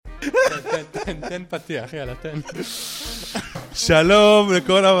תן פתיח, יאללה, תן. שלום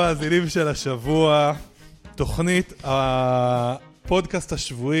לכל המאזינים של השבוע, תוכנית הפודקאסט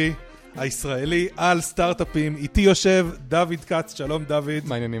השבועי הישראלי על סטארט-אפים. איתי יושב דוד קץ, שלום דוד.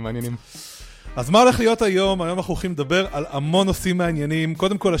 מעניינים. אז מה הולך להיות היום? היום אנחנו הולכים לדבר על המון נושאים מעניינים.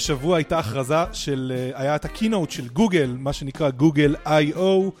 קודם כל השבוע הייתה הכרזה היה את הקינוט של גוגל, מה שנקרא גוגל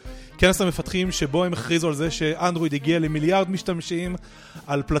I.O. כנס המפתחים שבו הם הכריזו על זה שאנדרואיד הגיע למיליארד משתמשים,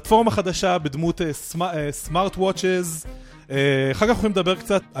 על פלטפורמה חדשה בדמות סמארט וואצ'ז. אחר כך אנחנו נדבר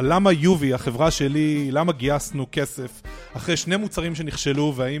קצת על למה יובי, החברה שלי, למה גייסנו כסף אחרי 2 מוצרים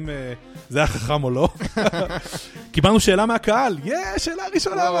שנכשלו, והאם זה היה חכם או לא. קיבלנו שאלה מהקהל. שאלה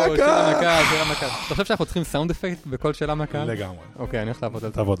ראשונה מהקהל. שאלה מהקהל. אתה חושב שאנחנו צריכים סאונד אפקט בכל שאלה מהקהל? לגמרי. אוקיי, אני הולך לעבוד על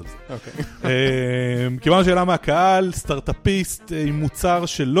זה. תעבוד על זה. אוקיי. קיבלנו שאלה מהקהל, סטארט-אפיסט עם מוצר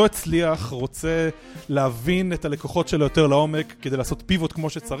שלא הצליח, רוצה להבין את הלקוחות שלו יותר לעומק כדי לעשות פיבוט כמו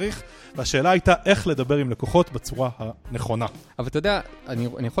שצריך, והשאלה הייתה איך לדבר עם לקוחות בצורה הנכונה. אבל אתה יודע,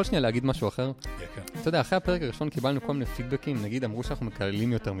 אני יכול שנייה להגיד משהו אחר? כן. אתה יודע, אחרי הפרק הראשון קיבלנו כל מיני פידבקים, נגיד אמרו שאנחנו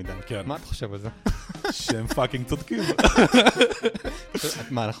מקללים יותר מדי. כן. מה אתה חושב על זה? שהם פאקינג צודקים.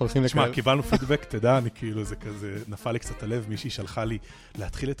 מה, אנחנו הולכים תשמע, קיבלנו פידבק, תדע, אני כאילו, זה כזה, נפל לי קצת הלב, מישהי שלחה לי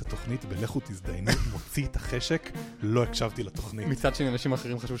להתחיל את התוכנית בלכו תזדיינו, מוציא את החשק, לא הקשבתי לתוכנית. מצד שני, אנשים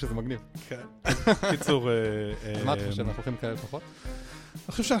אחרים חשבו שזה מגניב. כן. קיצור... מה אתה חושב, אנחנו הולכים כאלה פחות?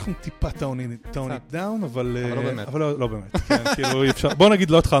 אני חושב שאנחנו טיפה tone it down, אבל לא באמת. אבל לא באמת. כן, כאילו, אפשר... בוא נגיד,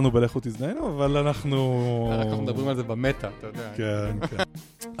 לא התחלנו בלכו תזדיינו, אבל אנחנו מדברים על זה במטה, אתה יודע. כן.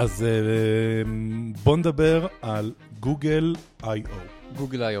 אז בוא נדבר על גוגל I.O.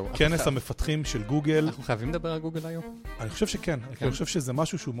 גוגל I.O. כנס המפתחים של גוגל. אנחנו חייבים לדבר על גוגל I.O? אני חושב שכן. אני חושב שזה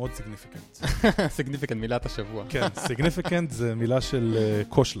משהו שהוא מאוד significant. significant, מילת השבוע. כן, significant זה מילה של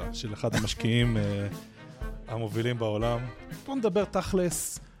קושלה, של אחד המשקיעים המובילים בעולם. בוא נדבר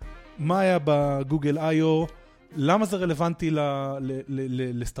תכלס, מה היה בגוגל I.O, למה זה רלוונטי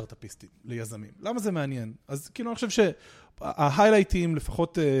לסטארט-אפיסטים, ליזמים, למה זה מעניין? אז כאילו אני חושב שההיילייטים,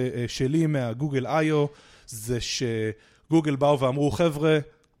 לפחות שלי מהגוגל I.O, זה שגוגל באו ואמרו, חבר'ה,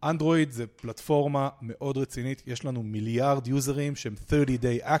 אנדרואיד זה פלטפורמה מאוד רצינית, יש לנו מיליארד יוזרים שהם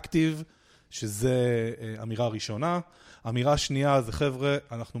 30-day active, שזה אמירה ראשונה. אמירה שנייה זה, חבר'ה,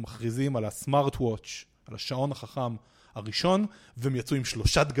 אנחנו מכריזים על הסמארט וואץ', על השעון החכם הראשון, והם יצאו עם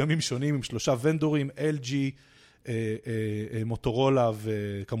 3 דגמים שונים, עם 3 ונדורים, LG, מוטורולה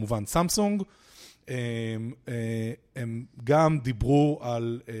וכמובן סמסונג. הם גם דיברו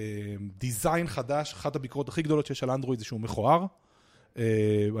על דיזיין חדש, אחת הביקורות הכי גדולות שיש על אנדרואיד זה שהוא מכוער,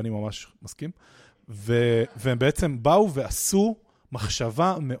 ואני ממש מסכים, והם בעצם באו ועשו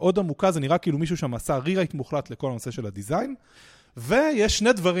מחשבה מאוד עמוקה, זה נראה כאילו מישהו שם עשה רירייט מוחלט לכל הנושא של הדיזיין, ויש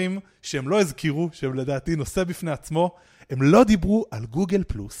 2 דברים שהם לא הזכירו, שהם לדעתי נושא בפני עצמו, הם לא דיברו על גוגל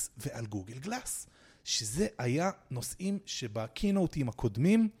פלוס ועל גוגל גלאס, שזה היה נושאים שבקינוטים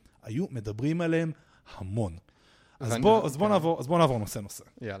הקודמים היו מדברים עליהם המון. אז בוא נעבור נושא.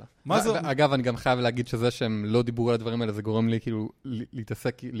 יאללה. אגב, אני גם חייב להגיד שזה שהם לא דיברו על הדברים האלה, זה גורם לי כאילו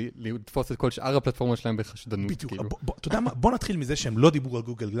להתעסק, לתפוס את כל שאר הפלטפורמה שלהם בחשדנות. בדיוק. אתה יודע מה? בוא נתחיל מזה שהם לא דיברו על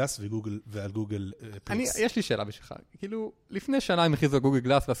גוגל גלאס ועל גוגל פלוס. יש לי שאלה בשבילך. כאילו, לפני שנה הם הכריזו על גוגל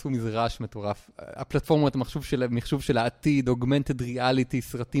גלאס ועשו מזה רעש מטורף. הפלטפורמת המחשוב של העתיד, augmented reality,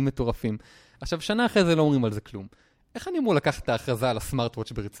 סרטים מטורפים. עכשיו, שנה אחרי זה לא אומרים על זה כלום. איך אני אמור לקחת את ההכרזה על הסמארט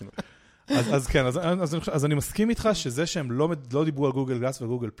וואץ' ברצינות? אז כן, אז אני מסכים איתך שזה שהם לא דיברו על גוגל גלאס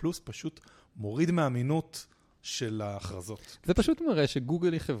וגוגל פלוס, פשוט מוריד מהאמינות של ההכרזות. זה פשוט מראה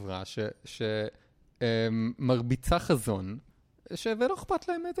שגוגל היא חברה שמרביצה חזון, ולא אכפת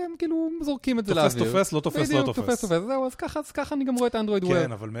להם, הם כאילו זורקים את זה לאוויר. תופס, לא תופס. זהו, אז ככה אני גם רואה את האנדרואיד וויר.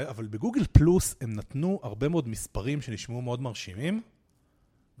 כן, אבל בגוגל פלוס הם נתנו הרבה מאוד מספרים שנשמעו מאוד מרשימים,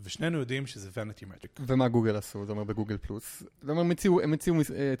 ושנינו יודעים שזה vanity metric. ומה גוגל עשו? זה אומר בגוגל פלוס. זה אומר, הם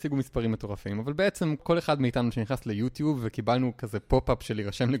הציגו מספרים מטורפים, אבל בעצם כל אחד מאיתנו שנכנס ליוטיוב, וקיבלנו כזה פופ-אפ של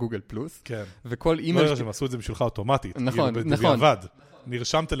להירשם לגוגל פלוס. כן. וכל אימייל... לא, שהם עשו את זה בשבילך אוטומטית. נכון. בדיעבד.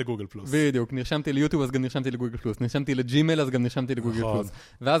 נרשמת לגוגל פלוס. בדיוק, נרשמתי ליוטיוב, אז גם נרשמתי לגוגל פלוס. נרשמתי לג'ימייל, אז גם נרשמתי לגוגל פלוס.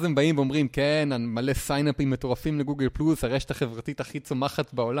 ואז הם באים ואומרים, כן, מלא סיינאפים מטורפים לגוגל פלוס, הרשת החברתית הכי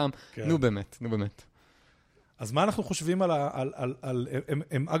צומחת בעולם. נו באמת. אז מה אנחנו חושבים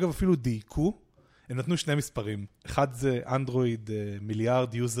הם אגב אפילו דייקו, הם נתנו 2 מספרים. אחד זה אנדרואיד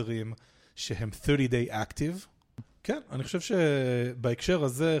מיליארד יוזרים שהם 30-day active. כן, אני חושב שבהקשר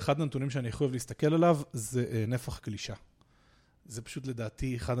הזה, אחד הנתונים שאני יכול להסתכל עליו זה נפח גלישה. זה פשוט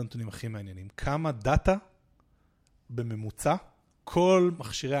לדעתי אחד הנתונים הכי מעניינים. כמה דאטה בממוצע כל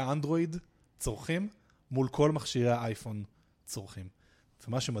מכשירי האנדרואיד צורכים מול כל מכשירי האייפון צורכים.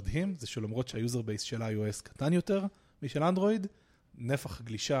 ומה שמדהים זה שלמרות שהיוזר בייס של iOS קטן יותר משל אנדרואיד, נפח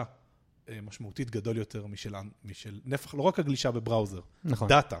גלישה משמעותית גדול יותר משל נפח, לא רק הגלישה בבראוזר, נכון,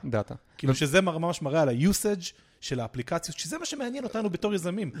 דאטה. כאילו שזה ממש מראה על ה-usage של האפליקציות, שזה מה שמעניין אותנו בתור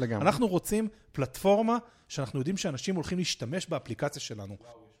יזמים. לגמרי. אנחנו רוצים פלטפורמה שאנחנו יודעים שאנשים הולכים להשתמש באפליקציה שלנו.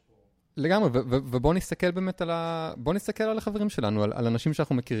 לגמרי, ובואו נסתכל באמת בואו נסתכל על החברים שלנו, על אנשים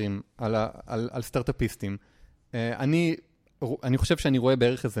שאנחנו מכירים, על סטארט-אפיסטים. אני חושב שאני רואה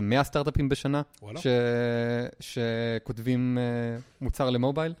בערך איזה 100 סטארט-אפים בשנה, שכותבים מוצר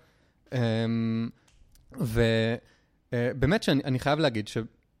למובייל. ובאמת שאני חייב להגיד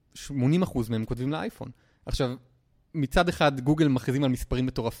ש80% מהם כותבים לאייפון. עכשיו, מצד אחד גוגל מכריזים על מספרים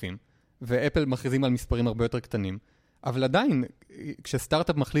מטורפים, ואפל מכריזים על מספרים הרבה יותר קטנים, אבל עדיין,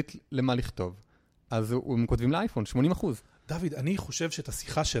 כשסטארט-אפ מחליט למה לכתוב, אז הם כותבים לאייפון, 80%. דוד, אני חושב שאת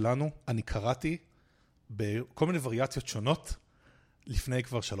השיחה שלנו, אני קראתי בכל מיני וריאציות שונות, לפני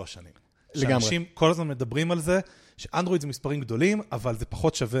כבר 3 שנים. לגמרי. שאנשים כל הזמן מדברים על זה, שאנדרואיד זה מספרים גדולים, אבל זה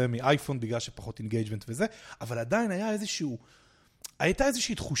פחות שווה מאייפון, בגלל שפחות אינגייג'מנט וזה, אבל עדיין הייתה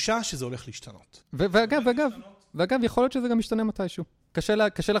איזושהי תחושה שזה הולך להשתנות. ואגב, יכול להיות שזה גם ישתנה מתישהו.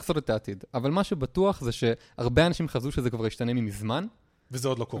 קשה לחזות את העתיד, אבל מה שבטוח זה שהרבה אנשים חזו שזה כבר ישתנה מזמן, וזה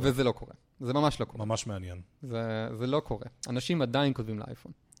עוד לא קורה. וזה לא קורה. זה ממש לא קורה. ממש מעניין. זה לא קורה. אנשים עדיין כותבים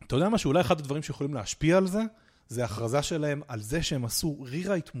לאייפון. אתה יודע מה, שאולי אחד הדברים שיכולים להשפיע על זה, זה ההכרזה שלהם על זה שהם עשו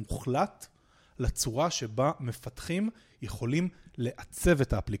רירייט מוחלט לצורה שבה מפתחים יכולים לעצב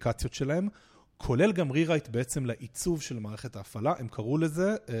את האפליקציות שלהם, כולל גם רירייט בעצם לעיצוב של מערכת ההפעלה. הם קראו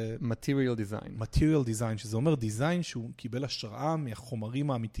לזה Material Design. Material Design, שזה אומר דיזיין שהוא קיבל השראה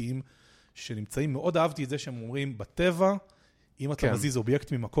מהחומרים האמיתיים שנמצאים. מאוד אהבתי את זה שהם אומרים, בטבע, אם אתה מזיז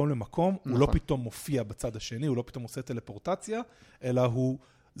אובייקט ממקום למקום, הוא לא פתאום מופיע בצד השני, הוא לא פתאום עושה טלפורטציה, אלא הוא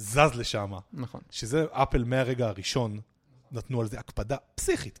זז לשם. נכון. שזה אפל מהרגע הראשון נתנו על זה הקפדה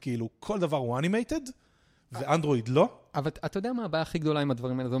פסיכית, כאילו כל דבר הוא אנימייטד, ואנדרואיד לא. אבל אתה יודע מה הבעיה הכי גדולה עם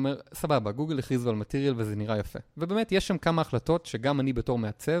הדברים האלה? זה אומר, סבבה, גוגל הכריזו על מטריאל וזה נראה יפה. ובאמת יש שם כמה החלטות שגם אני בתור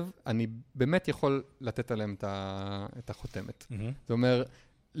מעצב, אני באמת יכול לתת עליהם את החותמת. זה אומר,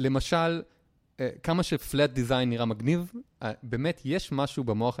 למשל, כמה שפלט דיזיין נראה מגניב, באמת יש משהו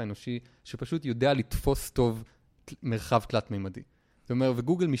במוח האנושי שפשוט יודע לתפוס טוב מרחב תלת-מימדי. זאת אומרת,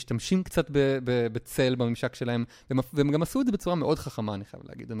 וגוגל משתמשים קצת בצל בממשק שלהם, והם גם עשו את זה בצורה מאוד חכמה, אני חייב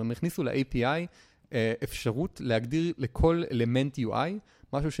להגיד. הם הכניסו ל-API אפשרות להגדיר לכל אלמנט UI,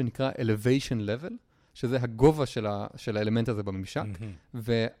 משהו שנקרא elevation level, שזה הגובה של האלמנט הזה בממשק,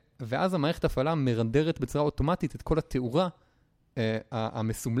 ואז המערכת הפעלה מרנדרת בצורה אוטומטית את כל התאורה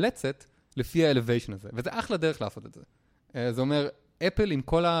המסומלצת לפי ה-elevation הזה. וזה אחלה דרך לעשות את זה. זה אומר, אפל עם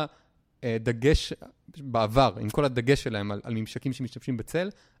כל הדגש בעבר, עם כל הדגש שלהם על ממשקים שמשתמשים בצל,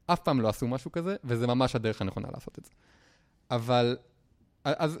 אף פעם לא עשו משהו כזה, וזה ממש הדרך הנכונה לעשות את זה. אבל,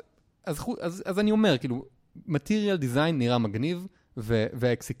 אז אני אומר, כאילו, material design נראה מגניב,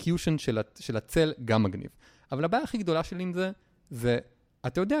 וה-execution של הצל גם מגניב. אבל הבעיה הכי גדולה שלי עם זה, זה,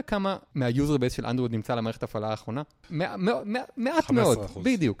 אתה יודע כמה מהיוזר בייס של אנדרואיד נמצא למערכת הפעלה האחרונה? מעט מאוד,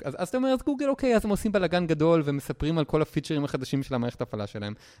 בדיוק. אז אתה אומר, אז גוגל, אוקיי, אז הם עושים בלגן גדול, ומספרים על כל הפיצ'רים החדשים של המערכת הפעלה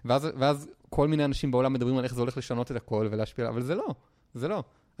שלהם, ואז כל מיני אנשים בעולם מדברים על איך זה הולך לשנות את הכל ולהשפיע, אבל זה לא.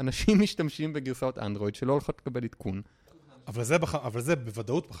 אנשים משתמשים בגרסאות אנדרואיד שלא הולכות לקבל עדכון. אבל זה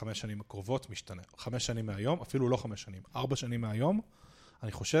בוודאות ב5 שנים הקרובות משתנה. 5 שנים מהיום, אפילו לא 5 שנים, 4 שנים מהיום,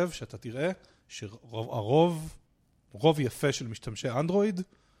 אני חושב שאתה תראה רוב יפה של משתמשי אנדרואיד,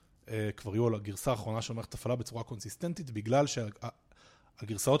 כבר יהיו לגרסה האחרונה של מערכת הפעלה בצורה קונסיסטנטית, בגלל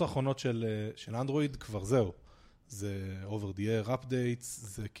שהגרסאות האחרונות של אנדרואיד כבר זהו. זה over the air updates,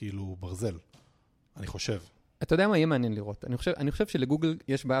 זה כאילו ברזל. אני חושב. אתה יודע מה יהיה מעניין לראות? אני חושב שלגוגל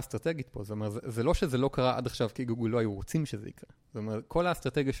יש בעיה אסטרטגית פה. זאת אומרת, זה לא שזה לא קרה עד עכשיו, כי גוגל לא היו רוצים שזה יקרה. זאת אומרת, כל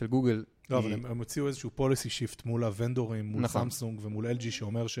האסטרטגיה של גוגל... לא, אבל הם הוציאו איזשהו policy shift מול הוונדורים, מול סמסונג ומול LG,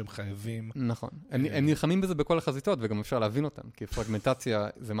 שאומר שהם חייבים... נכון. הם נלחמים בזה בכל החזיתות, וגם אפשר להבין אותם, כי פרגמנטציה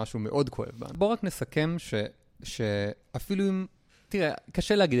זה משהו מאוד כואב בה. בוא רק נסכם שאפילו אם... תראה,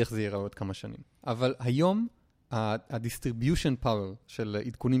 קשה להגיד איך זה ייראה עוד כמה שנים. אבל היום, ה-distribution power של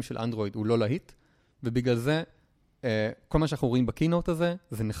עדכונים של אנדרואיד הוא לא להיט, ובגלל זה, כל מה שאנחנו רואים בקינוט הזה,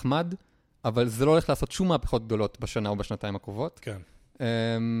 זה נחמד, אבל זה לא הולך לעשות שום מהפכות גדולות בשנה או בשנתיים הקרובות. כן.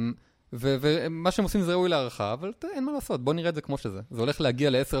 ומה שהם עושים זה ראוי להערכה, אבל אין מה לעשות, בוא נראה את זה כמו שזה. זה הולך להגיע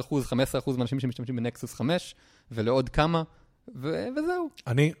ל-10%, 15% מאנשים שמשתמשים בנקסוס 5, ולעוד כמה, וזהו.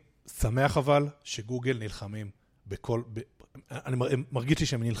 אני שמח אבל שגוגל נלחמים בכל... אני מרגיש לי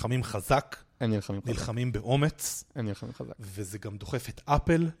שהם נלחמים חזק. הם נלחמים חזק. נלחמים באומץ. הם נלחמים חזק. וזה גם דוחף את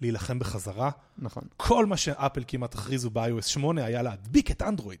אפל להילחם בחזרה. נכון. כל מה שאפל כמעט הכריזו ב-iOS 8 היה להדביק את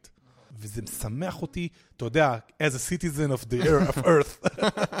אנדרואיד. וזה משמח אותי, אתה יודע, as a citizen of the earth.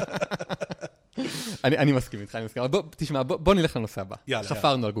 אני מסכים איתך, אני מסכים. אבל תשמע, בוא נלך לנושא הבא. יאללה.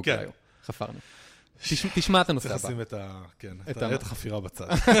 חפרנו על גוגל היום. חפרנו. תשמע את הנושא הבא. צריך לשים את החפירה בצד.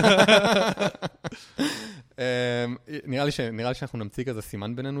 נראה לי שאנחנו נמציא כזה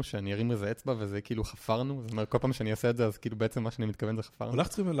סימן בינינו, שאני ארים איזה אצבע וזה כאילו חפרנו. זאת אומרת, כל פעם שאני אעשה את זה, אז כאילו בעצם מה שאני מתכוון זה חפרנו. אולי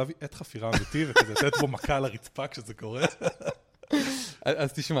צריכים להביא את חפירה אמיתי, וכזה לתת בו מכה על הרצפה כשזה קורה.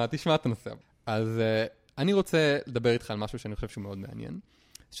 אז תשמע את הנושא הבא. אז אני רוצה לדבר איתך על משהו שאני חושב שהוא מאוד מעניין,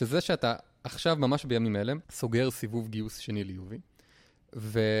 שזה שאתה עכשיו ממש בימים אלה סוגר סיבוב גיוס שני ליובי,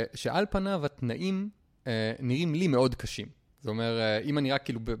 ושעל פניו התנאים נראים לי מאוד קשים. זאת אומרת, אם אני רק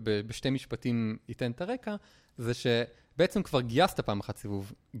כאילו בשתי משפטים ייתן את הרקע, זה שבעצם כבר גייסת פעם אחת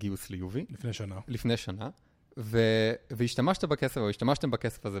סיבוב גיוס ליובי. לפני שנה. והשתמשת בכסף, או השתמשתם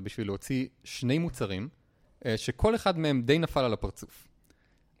בכסף הזה בשביל להוציא שני מוצרים, שכל אחד מהם די נפל על הפרצוף.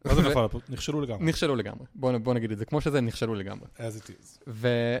 מה זה נפל? נכשלו לגמרי. נכשלו לגמרי. בוא נגיד את זה. כמו שזה, נכשלו לגמרי. As it is.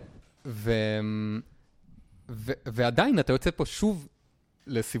 ועדיין אתה יוצא פה שוב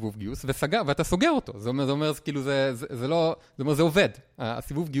לסיבוב גיוס, ואתה סוגר אותו. זה אומר, כאילו, זה לא, זה אומר, זה עובד.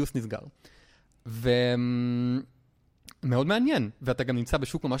 הסיבוב גיוס נסגר. מאוד מעניין. ואתה גם נמצא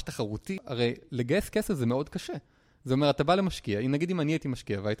בשוק ממש תחרותי. הרי לגייס כסף זה מאוד קשה. זה אומר, אתה בא למשקיע, נגיד אם אני הייתי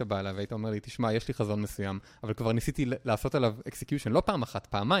משקיע והיית בא אליי והיית אומר לי, תשמע, יש לי חזון מסוים, אבל כבר ניסיתי לעשות עליו אקסקיושן, לא פעם אחת,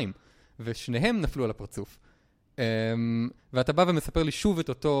 פעמיים, ושניהם נפלו על הפרצוף. ואתה בא ומספר לי שוב את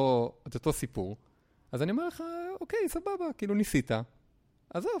אותו סיפור, אז אני אומר לך, אוקיי, סבבה, כאילו ניסית,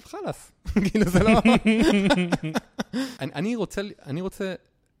 עזוב, חלס. כאילו זה לא... אני רוצה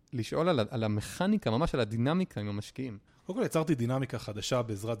לשאול על המכניקה, ממש על הדינמיקה עם המשקיעים. קודם כל, יצרתי דינמיקה חדשה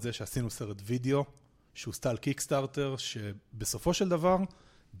בעזרת זה שעשינו סרט וידאו, שהוא סטל קיקסטארטר, שבסופו של דבר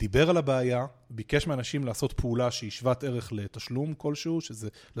דיבר על הבעיה, ביקש מאנשים לעשות פעולה שהיא שוות ערך לתשלום כלשהו, שזה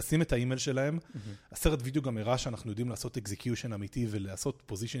לשים את האימייל שלהם. הסרט וידאו גם הראה שאנחנו יודעים לעשות אקזיקיושן אמיתי, ולעשות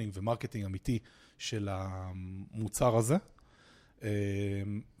פוזישנינג ומרקטינג אמיתי של המוצר הזה.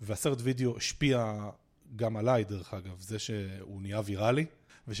 והסרט וידאו השפיע גם עליי, דרך אגב, זה שהוא נהיה ויראלי,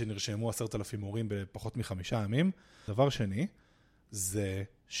 ושנרשמו 10,000 הורים בפחות מ5 ימים. דבר שני, זה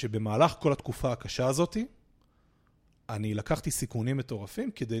שבמהלך כל התקופה הקשה הזאת, אני לקחתי סיכונים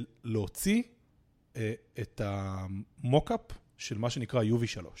מטורפים כדי להוציא את המוקאפ של מה שנקרא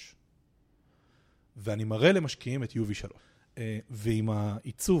UV3. ואני מראה למשקיעים את UV3. ועם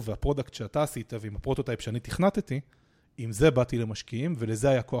העיצוב והפרודקט שאתה עשית, ועם הפרוטוטייפ שאני תכנתתי, עם זה באתי למשקיעים, ולזה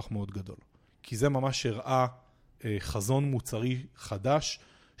היה כוח מאוד גדול. כי זה ממש הראה חזון מוצרי חדש,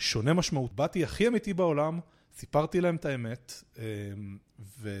 שונה משמעות. באתי הכי אמיתי בעולם, סיפרתי להם את האמת,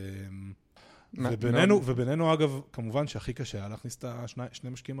 ובינינו אגב, כמובן שהכי קשה היה להכניס את שני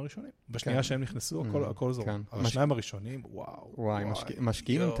משקיעים הראשונים. בשנייה שהם נכנסו, הכל זור. אבל השניים הראשונים, וואו.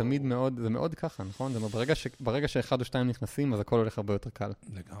 משקיעים הם תמיד מאוד, זה מאוד ככה, נכון? ברגע שאחד או שתיים נכנסים, אז הכל הולך הרבה יותר קל.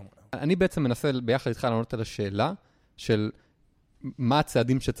 לגמרי. אני בעצם מנסה ביחד איתך לענות על השאלה של מה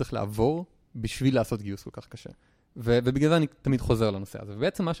הצעדים שצריך לעבור בשביל לעשות גיוס כל כך קשה. ובגלל זה אני תמיד חוזר לנושא הזה.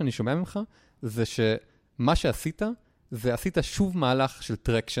 ובעצם מה שאני שומע ממך, זה מה שעשית, זה עשית שוב מהלך של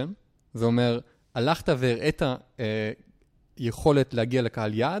טרקשן, זה אומר, הלכת והראית יכולת להגיע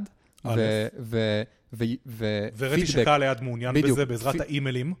לקהל יעד, וראיתי שקהל יעד מעוניין בזה בעזרת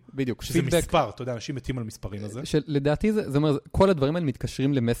האימיילים, בדיוק, שזה מספר, אתה יודע, אנשים מתים על מספרים הזה. לדעתי זה אומר, כל הדברים האלה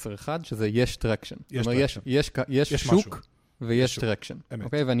מתקשרים למסר אחד, שזה יש טרקשן. זאת אומרת, יש שוק ויש טרקשן.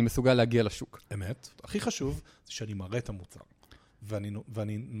 אוקיי? ואני מסוגל להגיע לשוק. אמת. הכי חשוב זה שאני מראה את המוצר.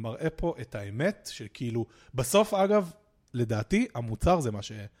 ואני מראה פה את האמת, שכאילו, בסוף אגב, לדעתי, המוצר זה מה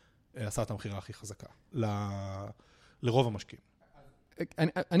שעשה את המחירה הכי חזקה, לרוב המשקיעים.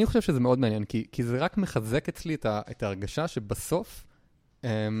 אני חושב שזה מאוד מעניין, כי זה רק מחזק אצלי את ההרגשה שבסוף,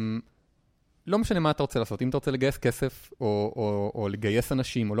 לא משנה מה אתה רוצה לעשות, אם אתה רוצה לגייס כסף, או לגייס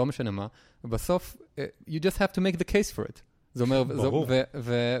אנשים, או לא משנה מה, בסוף, you just have to make the case for it. זה אומר,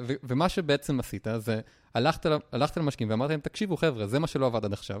 ומה שבעצם עשית, זה הלכת למשקיעים ואמרת להם, תקשיבו חבר'ה, זה מה שלא עבד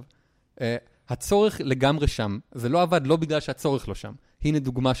עד עכשיו. הצורך לגמרי שם, זה לא עבד לא בגלל שהצורך לא שם. הנה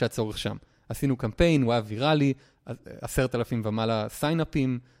דוגמה שהצורך שם. עשינו קמפיין, הוא היה ויראלי, 10,000 ומעלה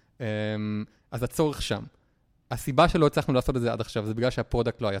סיינאפים, אז הצורך שם. הסיבה שלא הצלחנו לעשות את זה עד עכשיו, זה בגלל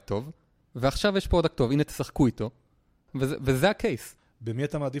שהפרודקט לא היה טוב, ועכשיו יש פרודקט טוב, הנה תשחקו איתו, וזה הקייס. במי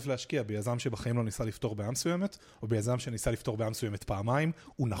אתה מעדיף להשקיע? ביזם שבחיים לא ניסה לפתור בעיה מסוימת, או ביזם שניסה לפתור בעיה מסוימת פעמיים,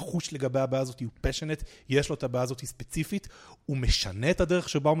 הוא נחוש לגבי הבעיה הזאת, הוא פשנט, יש לו את הבעיה הזאת ספציפית, הוא משנה את הדרך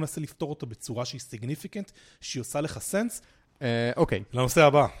שבה הוא מנסה לפתור אותו בצורה שהיא סיגניפיקנט, שהיא עושה לך סנס. אוקיי. לנושא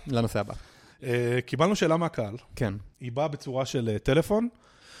הבא. לנושא הבא. קיבלנו שאלה מהקהל. כן. היא באה בצורה של טלפון,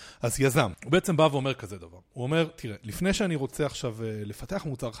 אז יזם. הוא בעצם בא ואומר כזה דבר. הוא אומר, תראה, לפני שאני רוצה עכשיו לפתח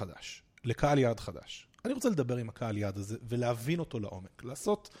מוצר חדש, לקהל יעד חדש, אני רוצה לדבר עם הקהל יעד הזה ולהבין אותו לעומק,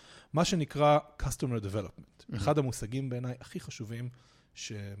 לעשות מה שנקרא Customer Development. אחד המושגים בעיניי הכי חשובים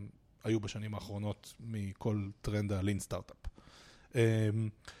היו בשנים האחרונות מכל טרנד הלין סטארט-אפ.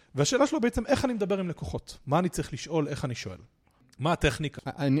 והשאלה שלו בעצם, איך אני מדבר עם לקוחות? מה אני צריך לשאול, איך אני שואל? מה הטכניקה?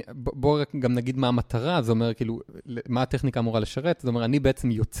 בואו גם נגיד מה המטרה, זה אומר כאילו, מה הטכניקה אמורה לשרת, זה אומר, אני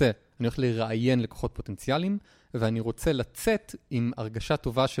בעצם יוצא, אני הולך לראיין לקוחות פוטנציאליים, ואני רוצה לצאת עם הרגשה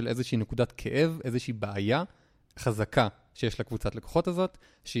טובה של איזושהי נקודת כאב, איזושהי בעיה חזקה שיש לקבוצת לקוחות הזאת,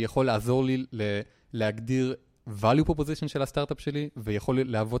 שיכול לעזור לי להגדיר value proposition של הסטארט-אפ שלי, ויכול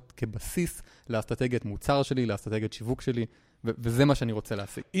להוות כבסיס לאסטרטגיית מוצר שלי, לאסטרטגיית שיווק שלי, וזה מה שאני רוצה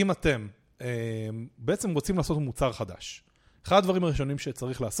להשיג. אם אתם בעצם רוצים לעשות מוצר חדש, אחד הדברים הראשונים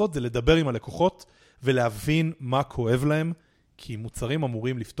שצריך לעשות זה לדבר עם הלקוחות ולהבין מה כואב להם, כי מוצרים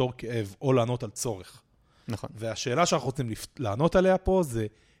אמורים לפתור כאב או לענות על צורך. נכון. והשאלה שאנחנו רוצים לענות עליה פה זה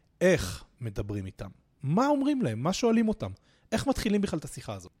איך מדברים איתם. מה אומרים להם? מה שואלים אותם? איך מתחילים בכלל את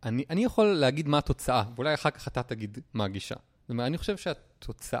השיחה הזאת? אני יכול להגיד מה התוצאה, ואולי אחר כך אתה תגיד מה הגישה. זאת אומרת, אני חושב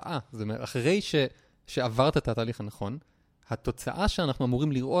שהתוצאה, זאת אומרת, אחרי שעברת את התהליך הנכון, התוצאה שאנחנו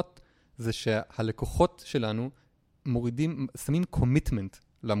אמורים לראות זה שהלקוחות שלנו שמים קומיטמנט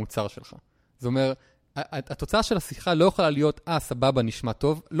למוצר שלך. זאת אומרת, התוצאה של השיחה לא יכולה להיות, סבבה, נשמע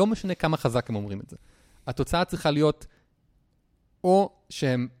טוב, לא משנה כמה חזק הם אומרים את זה. התוצאה צריכה להיות, או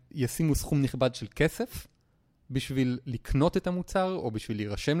שהם ישימו סכום נכבד של כסף, בשביל לקנות את המוצר, או בשביל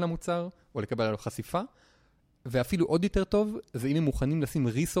להירשם למוצר, או לקבל עליו חשיפה, ואפילו עוד יותר טוב, זה אם הם מוכנים לשים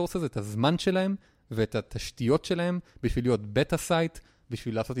resources, את הזמן שלהם, ואת התשתיות שלהם, בשביל להיות בטה סייט,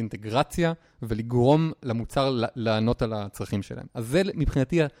 בשביל לעשות אינטגרציה, ולגרום למוצר לענות על הצרכים שלהם. אז זה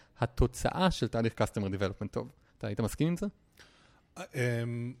מבחינתי התוצאה של תהליך Customer Development טוב. אתה היית מסכים עם זה?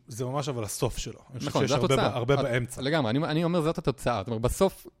 זה ממש אבל הסוף שלו. נכון, זה התוצאה. הרבה באמצע. לגמרי, אני אומר, זאת התוצאה. זאת אומרת,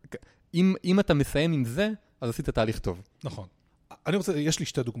 בסוף, אם אתה מסיים עם זה, אז עשית תהליך טוב. נכון. יש לי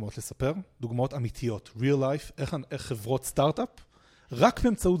שתי דוגמאות לספר, דוגמאות אמיתיות, real life, איך חברות סטארט-אפ, רק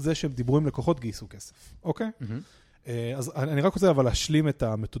באמצעות זה שהם דיברו עם לקוחות גייסו כסף, אוקיי? אז אני רק רוצה אבל להשלים את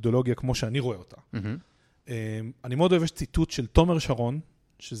המתודולוגיה כמו שאני רואה אותה. אני מאוד אוהב, יש ציטוט של תומר שרון,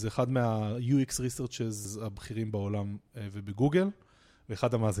 שזה אחד מה-UX Researchers הבכירים בעולם ובגוגל,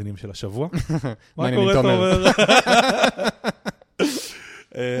 ואחד המאזינים של השבוע. מה קורה, תומר?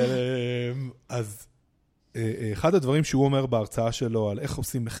 אז אחד הדברים שהוא אומר בהרצאה שלו על איך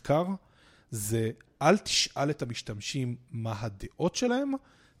עושים מחקר, זה אל תשאל את המשתמשים מה הדעות שלהם,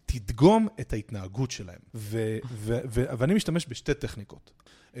 תדגום את ההתנהגות שלהם. ואני משתמש בשתי טכניקות.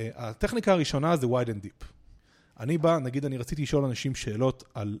 הטכניקה הראשונה זה wide and deep. אני בא, נגיד, אני רציתי לשאול אנשים שאלות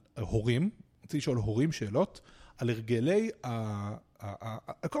על הורים, רציתי לשאול הורים שאלות על הרגלי,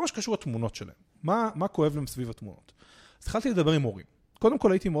 כל מה שקשור לתמונות שלהם. מה כואב להם סביב התמונות? אז התחלתי לדבר עם הורים. קודם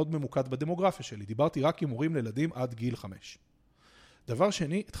כל הייתי מאוד ממוקד בדמוגרפיה שלי, דיברתי רק עם הורים לילדים עד גיל 5. דבר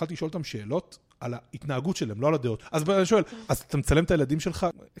שני, התחלתי לשאול אותם שאלות על ההתנהגות שלהם, לא על הדעות. אז אני שואל, אז אתה מצלם את הילדים שלך,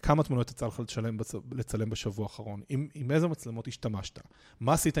 כמה תמונות יצא לך לצלם בשבוע האחרון? עם איזה מצלמות השתמשת?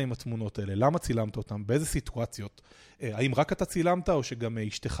 מה עשית עם התמונות האלה? למה צילמת אותם? באיזה סיטואציות? האם רק אתה צילמת או שגם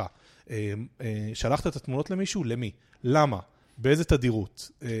אשתך? שלחת את התמונות למישהו? למי? למה? באיזה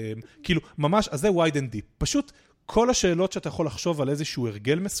תדירות? כאילו, ממש, אז זה wide and deep. פשוט כל השאלות שאתה יכול לחשוב על איזשהו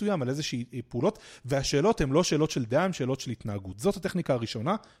הרגל מסוים, על איזושהי פעולות, והשאלות הן לא שאלות של דעה, הן שאלות של התנהגות. זאת הטכניקה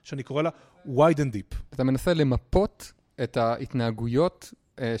הראשונה שאני קורא לה wide and deep. אתה מנסה למפות את ההתנהגויות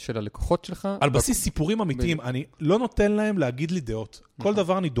של הלקוחות שלך. על בסיס סיפורים אמיתיים, אני לא נותן להם להגיד לי דעות. כל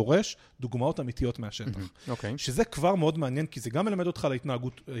דבר אני דורש דוגמאות אמיתיות מהשטח. שזה כבר מאוד מעניין, כי זה גם מלמד אותך על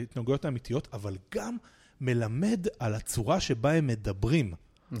ההתנהגויות האמיתיות, אבל גם מלמד על הצורה שבה הם מדברים.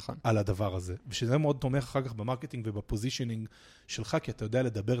 נכון. על הדבר הזה, ושזה מאוד תומך אחר כך במרקטינג ובפוזישנינג שלך, כי אתה יודע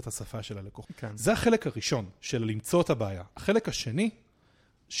לדבר את השפה של הלקוח. כן. זה החלק הראשון של למצוא את הבעיה. החלק השני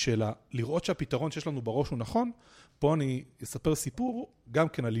של לראות שהפתרון שיש לנו בראש הוא נכון, פה אני אספר סיפור גם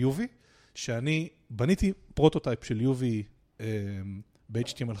כן על יובי, שאני בניתי פרוטוטייפ של יובי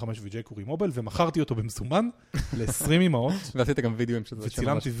ב-HTML5 ו-jQuery מובייל, ומכרתי אותו במזומן ל-20 אמהות. ועשית גם וידאוים שזה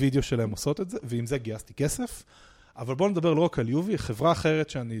וצילמתי וידאו שלהם עושות את זה, ועם זה גייסתי כסף. אבל בואו נדבר לא רק על יובי, חברה אחרת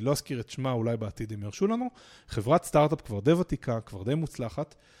שאני לא אזכיר את שמה, אולי בעתיד הם ירשו לנו, חברת סטארט-אפ כבר די ותיקה, כבר די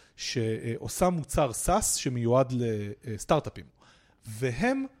מוצלחת, שעושה מוצר סאס שמיועד לסטארט-אפים.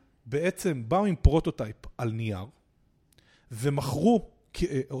 והם בעצם באו עם פרוטוטייפ על נייר, ומכרו,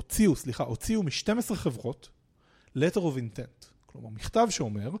 הוציאו מ-12 חברות, letter of intent. כלומר, מכתב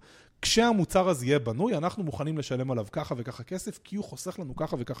שאומר, כשהמוצר הזה יהיה בנוי, אנחנו מוכנים לשלם עליו ככה וככה כסף, כי הוא חוסך לנו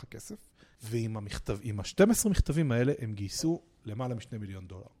ככה וככה כסף. ועם ה-12 מכתבים האלה, הם גייסו למעלה $2 מיליון.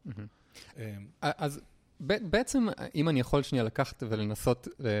 אז בעצם, אם אני יכול שנייה לקחת ולנסות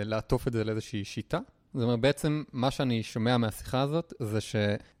לעטוף את זה לאיזושהי שיטה, זאת אומרת, בעצם מה שאני שומע מהשיחה הזאת, זה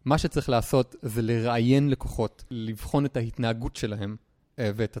שמה שצריך לעשות זה לראיין לקוחות, לבחון את ההתנהגות שלהם,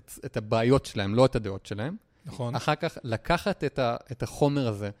 ואת הבעיות שלהם, לא את הדעות שלהם. נכון. אחר כך לקחת את החומר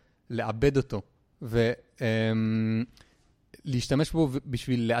הזה, לעבד אותו, ולהשתמש בו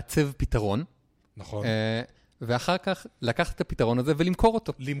בשביל לעצב פתרון. נכון. ואחר כך לקחת את הפתרון הזה ולמכור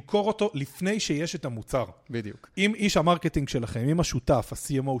אותו. למכור אותו לפני שיש את המוצר. בדיוק. אם איש המרקטינג שלכם, אם השותף,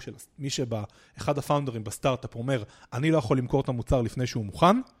 ה-CMO של מי אחד הפאונדרים בסטארט-אפ אומר, אני לא יכול למכור את המוצר לפני שהוא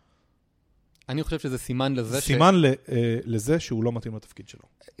מוכן, אני חושב שזה סימן לזה סימן לזה שהוא לא מתאים לתפקיד שלו.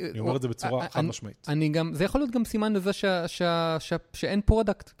 אני אומר את זה בצורה חד משמעית. זה יכול להיות גם סימן לזה שאין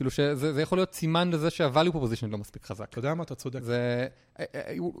פרודקט. כאילו שזה יכול להיות סימן לזה שה-value proposition לא מספיק חזק. אתה יודע מה? אתה צודק.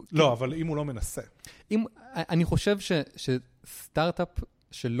 לא, אבל אם הוא לא מנסה. אני חושב שסטארט-אפ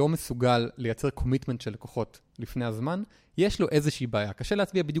שלא מסוגל לייצר קומיטמנט של לקוחות לפני הזמן, יש לו איזושהי בעיה. קשה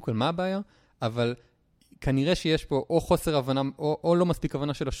להצביע בדיוק על מה הבעיה, אבל כנראה שיש פה או חוסר הבנה, או לא מספיק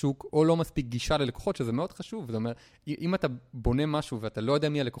הבנה של השוק, או לא מספיק גישה ללקוחות, שזה מאוד חשוב. זאת אומרת, אם אתה בונה משהו ואתה לא יודע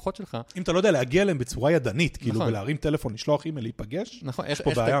מי הלקוחות שלך, אם אתה לא יודע להגיע אליהם בצורה ידנית, כאילו בלהרים טלפון, לשלוח אימייל, להיפגש, יש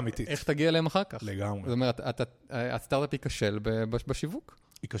פה בעיה אמיתית. איך תגיע אליהם אחר כך? לגמרי. זאת אומרת, הסטארט-אפ ייכשל בשיווק.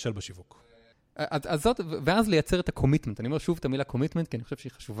 ייכשל בשיווק. ואז לייצר את הקומיטמנט. אני אומר שוב את המילה קומיטמנט, כי אני חושב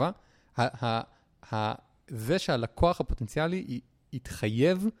שהיא חשובה. זה שהלקוח הפוטנציאלי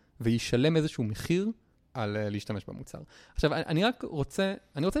יתחייב וישלם איזשהו מחיר על להשתמש במוצר. עכשיו,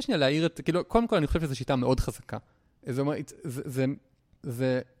 אני רוצה שנייה להעיר כאילו, קודם כל אני חושב שזו שיטה מאוד חזקה. זאת אומרת,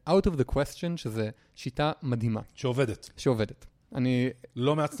 זה out of the question, שזה שיטה מדהימה. שעובדת.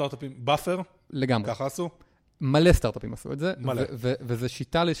 לא מעט סטארט-אפים, באפר? לגמרי. ככה עשו? מלא סטארט-אפים עשו את זה. מלא. וזו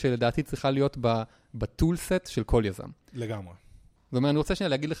שיטה שלדעתי צריכה להיות בטול סט של כל יזם. לגמרי. זאת אומרת, אני רוצה שנייה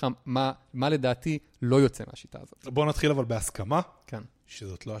להגיד לך מה לדעתי לא יוצא מהשיטה הזאת. בוא נתחיל אבל בהסכמה. כן.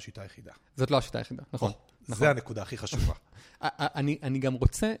 שזאת לא השיטה היחידה. זאת לא השיטה היחידה, נכון. זה הנקודה הכי חשובה. אני גם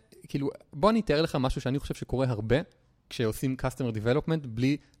רוצה, כאילו, בוא אני אתאר לך משהו שאני חושב שקורה הרבה, כשעושים customer development,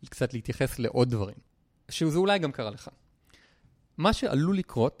 בלי קצת להתייחס לעוד דברים. שזה אולי גם קרה לך. מה שעלול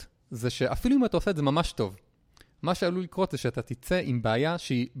לקרות, זה שאפילו אם אתה עושה את זה ממש טוב, מה שעלול לקרות זה שאתה תצא עם בעיה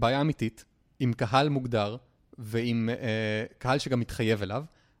שהיא בעיה אמיתית, עם קהל מוגדר, ועם קהל שגם מתחייב אליו,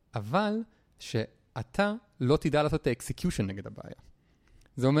 אבל שאתה לא תדע לעשות את האקסקיושן נגד הבעיה.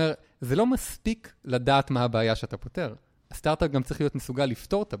 זה אומר, זה לא מספיק לדעת מה הבעיה שאתה פותר. הסטארט-אפ גם צריך להיות מסוגל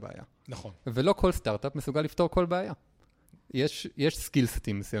לפתור את הבעיה. נכון. ולא כל סטארט-אפ מסוגל לפתור כל בעיה. יש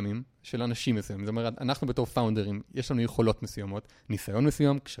סקילסטים מסוימים של אנשים מסוימים. זאת אומרת, אנחנו בתור פאונדרים, יש לנו יכולות מסוימות, ניסיון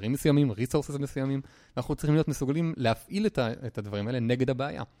מסוים, קשרים מסוימים, ריסורסס מסוימים, ואנחנו צריכים להיות מסוגלים להפעיל את הדברים האלה נגד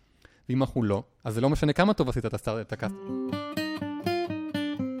הבעיה. ואם אנחנו לא, אז זה לא משנה כמה טוב עשית את הקאסט.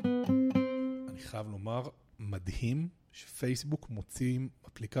 אני חייב לומר, מדהים שפייסבוק מוציאים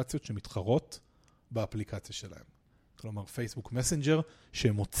אפליקציות שמתחרות באפליקציה שלהם. כלומר, פייסבוק מסנג'ר,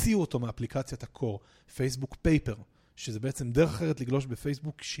 שהם הוציאו אותו מאפליקציית הקור, פייסבוק פייפר, שזה בעצם דרך אחרת לגלוש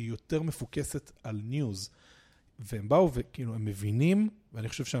בפייסבוק שהיא יותר מפוקסת על ניוז. והם באו וכאילו הם מבינים, ואני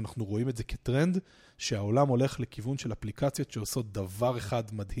חושב שאנחנו רואים את זה כטרנד, שהעולם הולך לכיוון של אפליקציות שעושות דבר אחד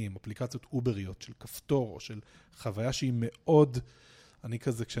מדהים, אפליקציות אובריות של כפתור או של חוויה שהיא מאוד, אני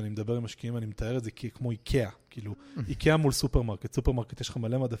כזה כשאני מדבר עם משקיעים אני מתאר את זה כמו איקאה, כאילו איקאה מול סופרמרקט, סופרמרקט יש לך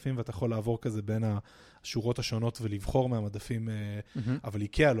מלא מדפים ואתה יכול לעבור כזה בין השורות השונות ולבחור מהמדפים, אבל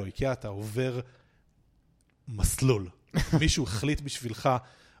איקאה לא, איקאה אתה עובר מסלול, מישהו החליט בשבילך,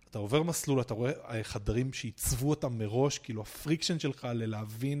 אתה עובר מסלול, אתה רואה חדרים שעיצבו אותם מראש, כאילו הפריקשן שלך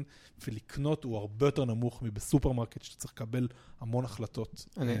ללהבין ולקנות הוא הרבה יותר נמוך מבסופרמרקט, שאתה צריך לקבל המון החלטות.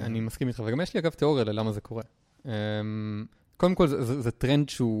 אני מסכים איתך, וגם יש לי אגב תיאוריה ללמה זה קורה. קודם כל, זה טרנד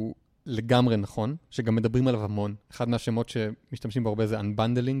שהוא לגמרי נכון, שגם מדברים עליו המון. אחד מהשמות שמשתמשים בו הרבה זה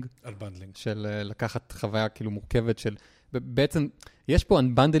unbundling. unbundling. של לקחת חוויה כאילו מורכבת של, בעצם יש פה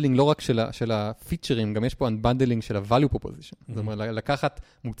unbundling לא רק של הפיצ'רים, גם יש פה unbundling של ה-value proposition. זאת אומרת, לקחת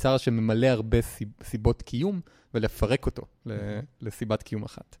מוצר שממלא הרבה סיבות קיום, ולפרק אותו לסיבת קיום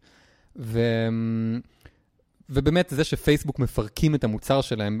אחת. ובאמת זה שפייסבוק מפרקים את המוצר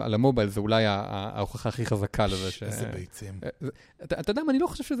שלהם על המובייל, זה אולי ההוכחה הכי חזקה לזה. איזה ביצים. אתה יודע מה, אני לא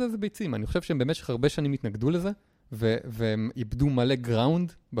חושב שזה איזה ביצים. אני חושב שהם במשך הרבה שנים התנגדו לזה, והם איבדו מלא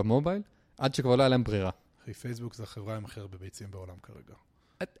גראונד במובייל, עד שכבר לא היה להם ברירה. אחי, פייסבוק זה החברה עם הכי הרבה ביצים בעולם כרגע.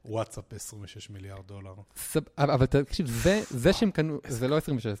 וואטסאפ 26 מיליארד דולר. אבל תקשיב, זה שהם קנו, זה לא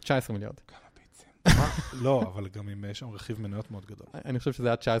 26, 19 מיליארד. כמה ביצים. לא, אבל גם אם יש שם רכיב מניות מאוד גדול. אני חושב שזה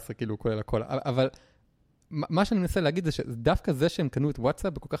היה 19 כאילו כולל הכל. אבל מה שאני מנסה להגיד זה שדווקא זה שהם קנו את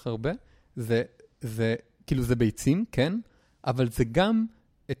וואטסאפ בכל כך הרבה, זה כאילו זה ביצים, כן? אבל זה גם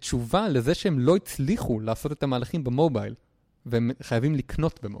תשובה לזה שהם לא הצליחו לעשות את המהלכים במובייל, והם חייבים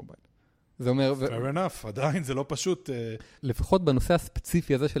לקנות במובייל. זה אומר... Fair enough, עדיין זה לא פשוט. לפחות בנושא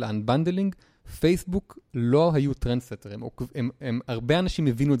הספציפי הזה של ה-unbundling, פייסבוק לא היו טרנדסטר, הרבה אנשים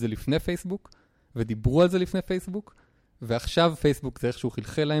הבינו את זה לפני פייסבוק, ודיברו על זה לפני פייסבוק, ועכשיו פייסבוק זה איכשהו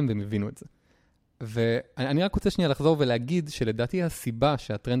חלחל להם, והם הבינו את זה. ואני רק רוצה שנייה לחזור ולהגיד, שלדעתי הסיבה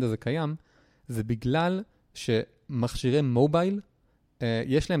שהטרנד הזה קיים, זה בגלל שמכשירי מובייל,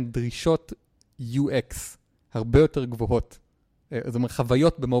 יש להם דרישות UX הרבה יותר גבוהות. זאת אומרת,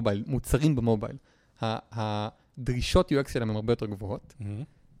 חוויות במובייל, מוצרים במובייל. הדרישות UX שלהם הן הרבה יותר גבוהות.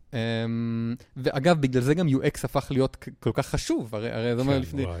 ואגב, בגלל זה גם UX הפך להיות כל כך חשוב. הרי זאת אומרת,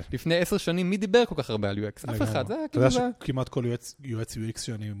 לפני 10 שנים, מי דיבר כל כך הרבה על UX? אף אחד. אתה יודע שכמעט כל יועץ UX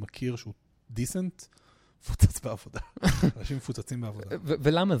שאני מכיר, שהוא דיסנט, מפוצץ בעבודה. אנשים מפוצצים בעבודה.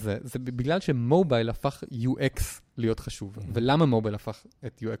 ולמה זה? זה בגלל שמובייל הפך UX להיות חשוב. ולמה מובייל הפך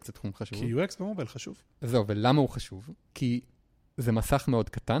את UX לתחום חשוב? כי UX במובייל חשוב. זהו, ולמה הוא חשוב? כי זה מסך מאוד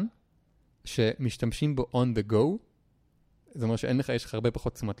קטן, שמשתמשים בו on the go, זאת אומרת שאין לך, יש לך הרבה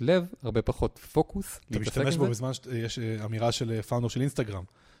פחות תשומת לב, הרבה פחות פוקוס. אתה משתמש בו בזמן, יש אמירה של פאונדר של אינסטגרם,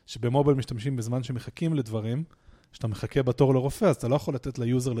 שבמובייל משתמשים בזמן שמחכים לדברים, שאתה מחכה בתור לרופא, אז אתה לא יכול לתת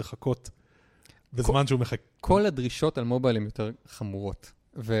ליוזר לחכות בזמן שהוא מחכה. כל הדרישות על מובייל הן יותר חמורות.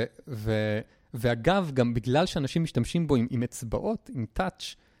 ואגב, גם בגלל שאנשים משתמשים בו עם אצבעות, עם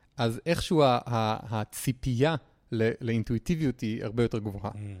טאץ', אז איכשהו הציפייה לאינטואיטיביות היא הרבה יותר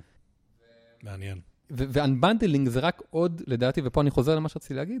גבוהה. מעניין. ואנבנדלינג זה רק עוד, לדעתי, ופה אני חוזר למה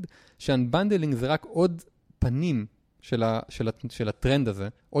שרציתי להגיד, שאנבנדלינג זה רק עוד פנים של הטרנד הזה,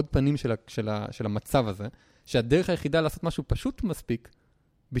 עוד פנים של המצב הזה, שהדרך היחידה לעשות משהו פשוט מספיק,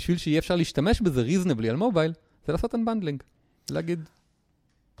 בשביל שיהיה אפשר להשתמש בזה reasonably על מובייל, זה לעשות אנבנדלינג. להגיד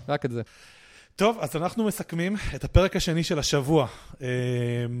רק את זה. טוב, אז אנחנו מסכמים את הפרק השני של השבוע.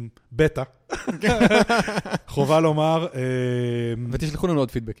 בטא. חובה לומר... ותשלחו לנו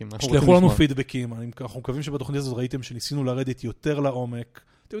עוד פידבקים. תשלחו לנו פידבקים. אנחנו מקווים שבתוכנית הזאת ראיתם שניסינו לרדת יותר לעומק.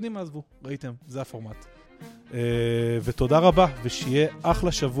 אתם יודעים מה עזבו, ראיתם, זה הפורמט. ותודה רבה, ושיהיה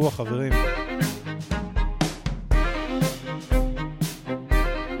אחלה שבוע, חברים.